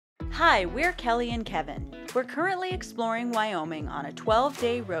Hi, we're Kelly and Kevin. We're currently exploring Wyoming on a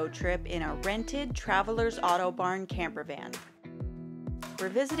 12-day road trip in a rented Travellers Autobarn campervan. We're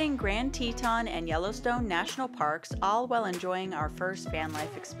visiting Grand Teton and Yellowstone National Parks, all while enjoying our first van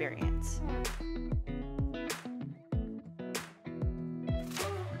life experience.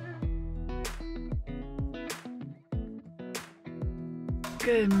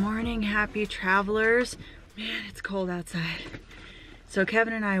 Good morning, happy travelers. Man, it's cold outside. So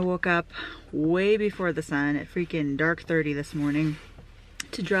Kevin and I woke up way before the sun at freaking dark 30 this morning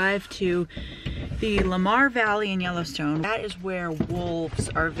to drive to the Lamar Valley in Yellowstone. That is where wolves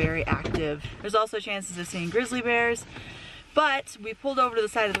are very active. There's also chances of seeing grizzly bears, but we pulled over to the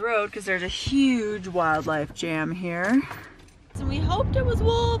side of the road because there's a huge wildlife jam here. So we hoped it was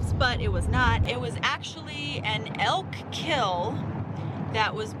wolves, but it was not. It was actually an elk kill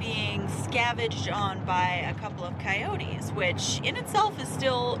that was being scavenged on by a couple of coyotes, which in itself is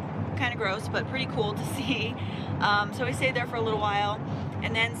still kind of gross, but pretty cool to see. So we stayed there for a little while,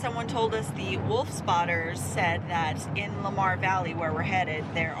 and then someone told us the wolf spotters said that in Lamar Valley, where we're headed,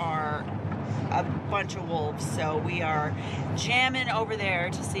 there are a bunch of wolves. So we are jamming over there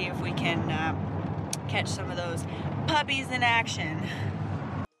to see if we can catch some of those puppies in action.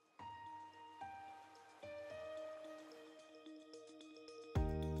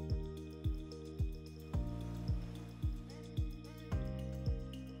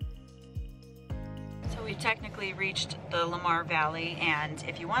 We technically reached the Lamar Valley, and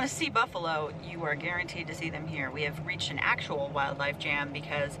if you want to see buffalo, you are guaranteed to see them here. We have reached an actual wildlife jam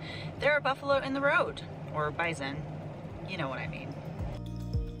because there are buffalo in the road, or bison, you know what I mean.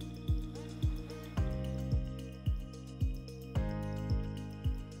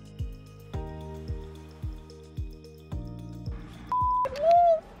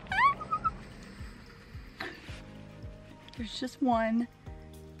 There's just one,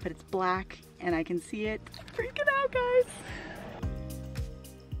 but it's black and I can see it. I'm freaking out, guys.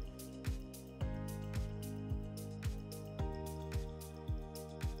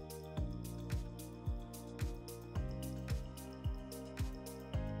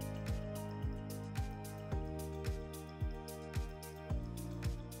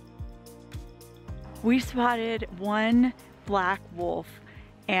 We spotted one black wolf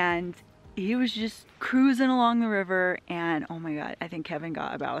and he was just cruising along the river, and oh my god, I think Kevin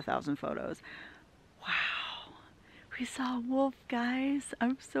got about 1,000 photos. Wow, we saw a wolf, guys.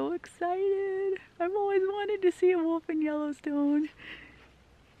 I'm so excited. I've always wanted to see a wolf in Yellowstone.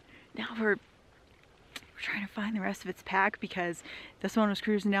 Now we're trying to find the rest of its pack because this one was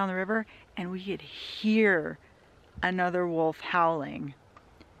cruising down the river and we could hear another wolf howling,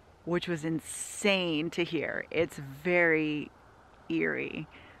 which was insane to hear. It's very eerie.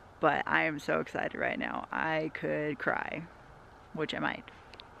 But I am so excited right now. I could cry, which I might.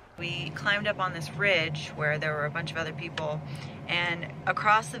 We climbed up on this ridge where there were a bunch of other people, and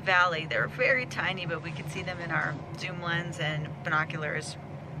across the valley, they were very tiny, but we could see them in our zoom lens and binoculars.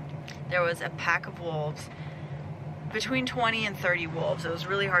 There was a pack of wolves, between 20 and 30 wolves. It was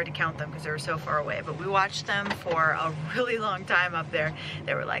really hard to count them because they were so far away, but we watched them for a really long time up there.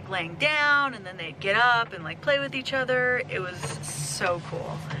 They were like laying down and then they'd get up and like play with each other. It was so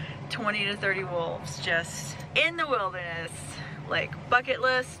cool. 20 to 30 wolves just in the wilderness. Like bucket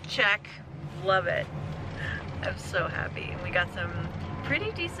list, check, love it. I'm so happy. And we got some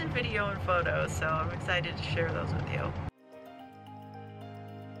pretty decent video and photos, so I'm excited to share those with you.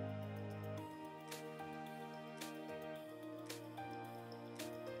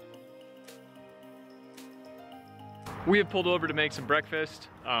 We have pulled over to make some breakfast,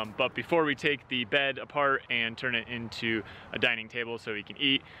 but before we take the bed apart and turn it into a dining table so we can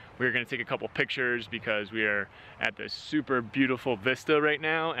eat, we're gonna take a couple pictures because we are at this super beautiful vista right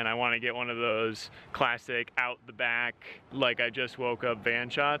now, and I wanna get one of those classic out the back, like I just woke up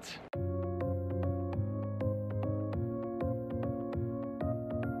van shots.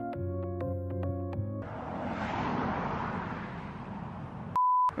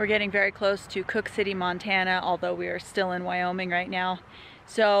 We're getting very close to Cook City, Montana, although we are still in Wyoming right now.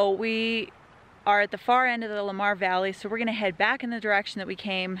 So we are at the far end of the Lamar Valley, so we're gonna head back in the direction that we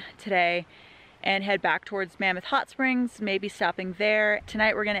came today and head back towards Mammoth Hot Springs, maybe stopping there.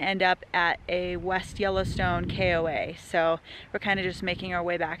 Tonight we're gonna end up at a West Yellowstone KOA. So we're kind of just making our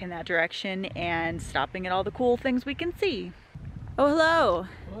way back in that direction and stopping at all the cool things we can see. Oh, hello.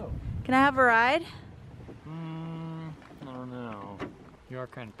 Hello. Can I have a ride? I don't know. You are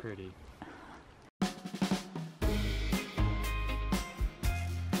kind of pretty.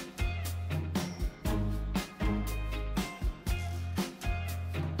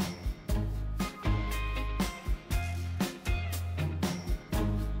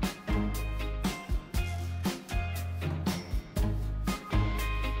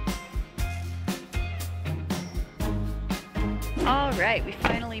 All right, we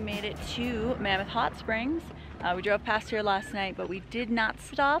finally made it to Mammoth Hot Springs. We drove past here last night, but we did not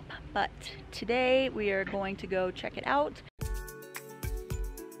stop. But today we are going to go check it out.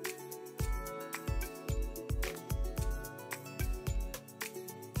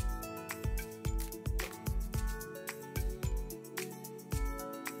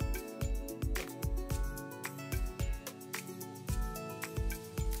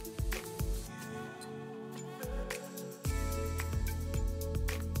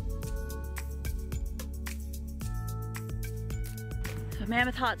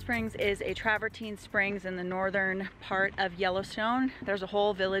 Mammoth Hot Springs is a travertine springs in the northern part of Yellowstone. There's a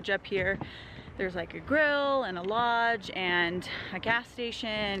whole village up here. There's like a grill and a lodge and a gas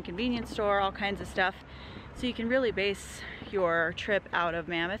station, convenience store, all kinds of stuff. So you can really base your trip out of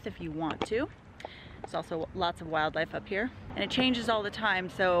Mammoth if you want to. There's also lots of wildlife up here. And it changes all the time,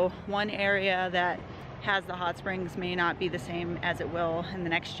 so one area that has the hot springs may not be the same as it will in the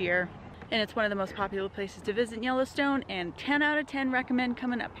next year. And it's one of the most popular places to visit in Yellowstone, and 10 out of 10 recommend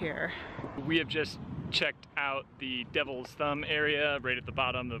coming up here. We have just checked out the Devil's Thumb area right at the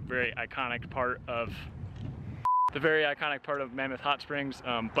bottom, the very iconic part of Mammoth Hot Springs,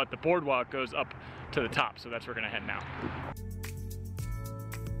 but the boardwalk goes up to the top, so that's where we're gonna head now.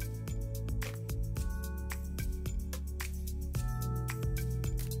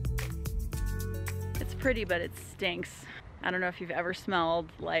 It's pretty, but it stinks. I don't know if you've ever smelled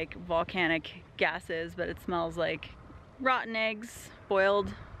like volcanic gases, but it smells like rotten eggs,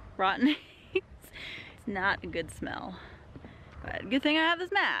 boiled rotten eggs. It's not a good smell. But good thing I have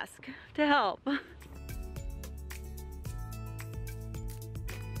this mask to help.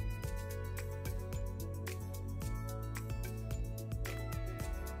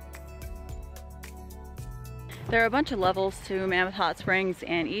 There are a bunch of levels to Mammoth Hot Springs,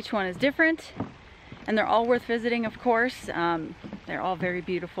 and each one is different. And they're all worth visiting, of course. They're all very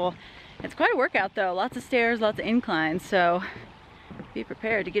beautiful. It's quite a workout though, lots of stairs, lots of inclines, so be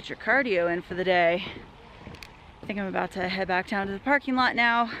prepared to get your cardio in for the day. I think I'm about to head back down to the parking lot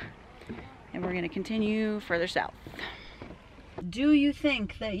now, and we're gonna continue further south. Do you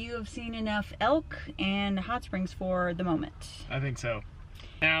think that you have seen enough elk and hot springs for the moment? I think so.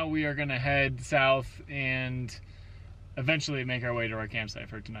 Now we are gonna head south and eventually make our way to our campsite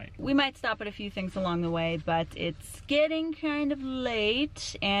for tonight. We might stop at a few things along the way, but it's getting kind of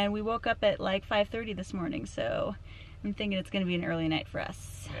late, and we woke up at like 5:30 this morning, so I'm thinking it's gonna be an early night for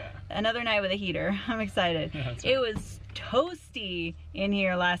us. Yeah. Another night with a heater. I'm excited. Yeah, that's It right. was toasty in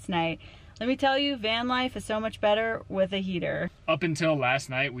here last night. Let me tell you, van life is so much better with a heater. Up until last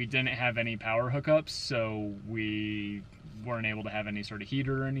night, we didn't have any power hookups, so we weren't able to have any sort of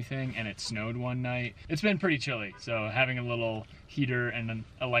heater or anything, and it snowed one night. It's been pretty chilly, so having a little heater and an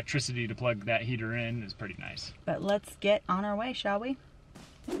electricity to plug that heater in is pretty nice. But let's get on our way, shall we?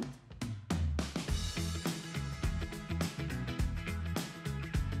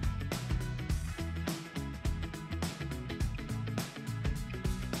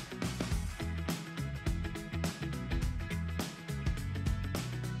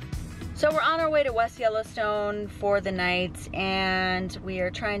 So we're on our way to West Yellowstone for the night, and we are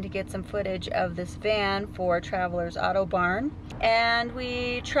trying to get some footage of this van for Travellers Autobarn. And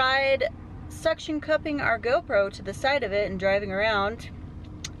we tried suction cupping our GoPro to the side of it and driving around,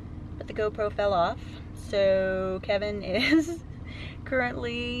 but the GoPro fell off. So Kevin is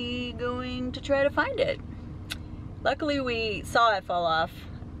currently going to try to find it. Luckily we saw it fall off,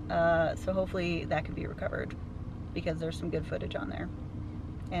 so hopefully that can be recovered, because there's some good footage on there.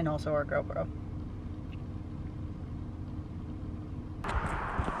 And also our GoPro.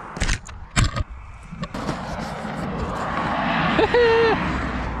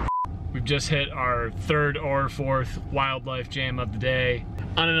 We've just hit our third or fourth wildlife jam of the day.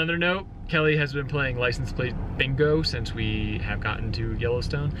 On another note, Kelly has been playing license plate bingo since we have gotten to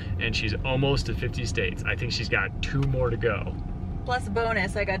Yellowstone, and she's almost to 50 states. I think she's got 2 more to go. Plus a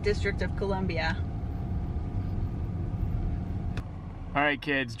bonus, I got District of Columbia. All right,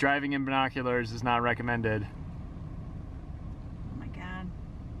 kids, driving in binoculars is not recommended. Oh my God,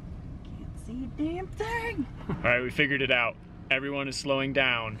 can't see a damn thing. All right, we figured it out. Everyone is slowing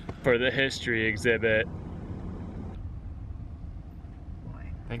down for the history exhibit. Boy.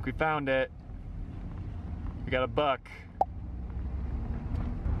 I think we found it. We got a buck.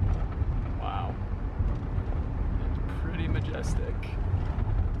 Wow. It's pretty majestic.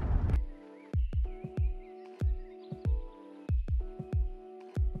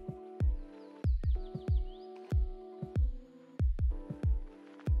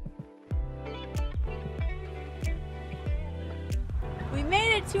 We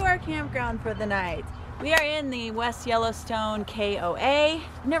made it to our campground for the night. We are in the West Yellowstone KOA.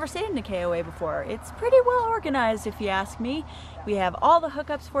 I've never stayed in a KOA before. It's pretty well organized if you ask me. We have all the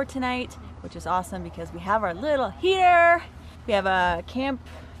hookups for tonight, which is awesome because we have our little heater. We have a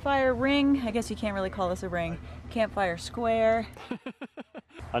campfire ring. I guess you can't really call this a ring. Campfire square.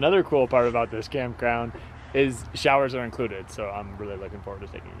 Another cool part about this campground is showers are included, so I'm really looking forward to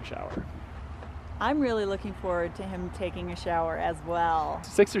taking a shower. I'm really looking forward to him taking a shower as well.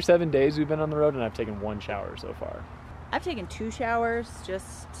 6 or 7 days we've been on the road and I've taken 1 shower so far. I've taken 2 showers,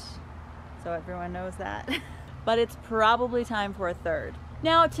 just so everyone knows that. But it's probably time for a 3rd.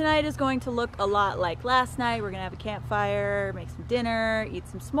 Now tonight is going to look a lot like last night. We're gonna have a campfire, make some dinner, eat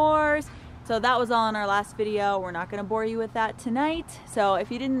some s'mores. So that was all in our last video. We're not gonna bore you with that tonight. So if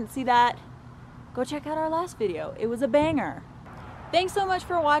you didn't see that, go check out our last video. It was a banger. Thanks so much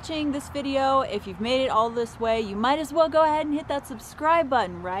for watching this video. If you've made it all this way, you might as well go ahead and hit that subscribe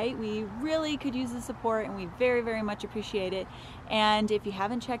button, right? We really could use the support and we very, very much appreciate it. And if you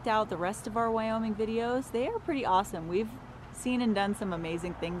haven't checked out the rest of our Wyoming videos, they are pretty awesome. We've seen and done some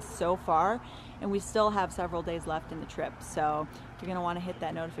amazing things so far, and we still have several days left in the trip. So you're gonna wanna hit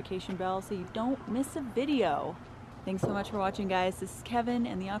that notification bell so you don't miss a video. Thanks so much for watching, guys. This is Kevin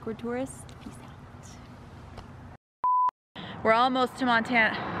and the Awkward Tourist. Peace out. We're almost to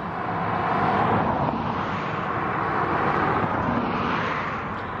Montana.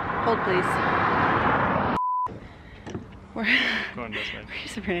 Hold, please. We're Going this way. we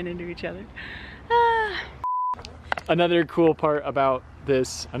just ran into each other. Another cool part about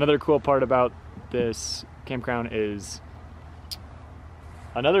this campground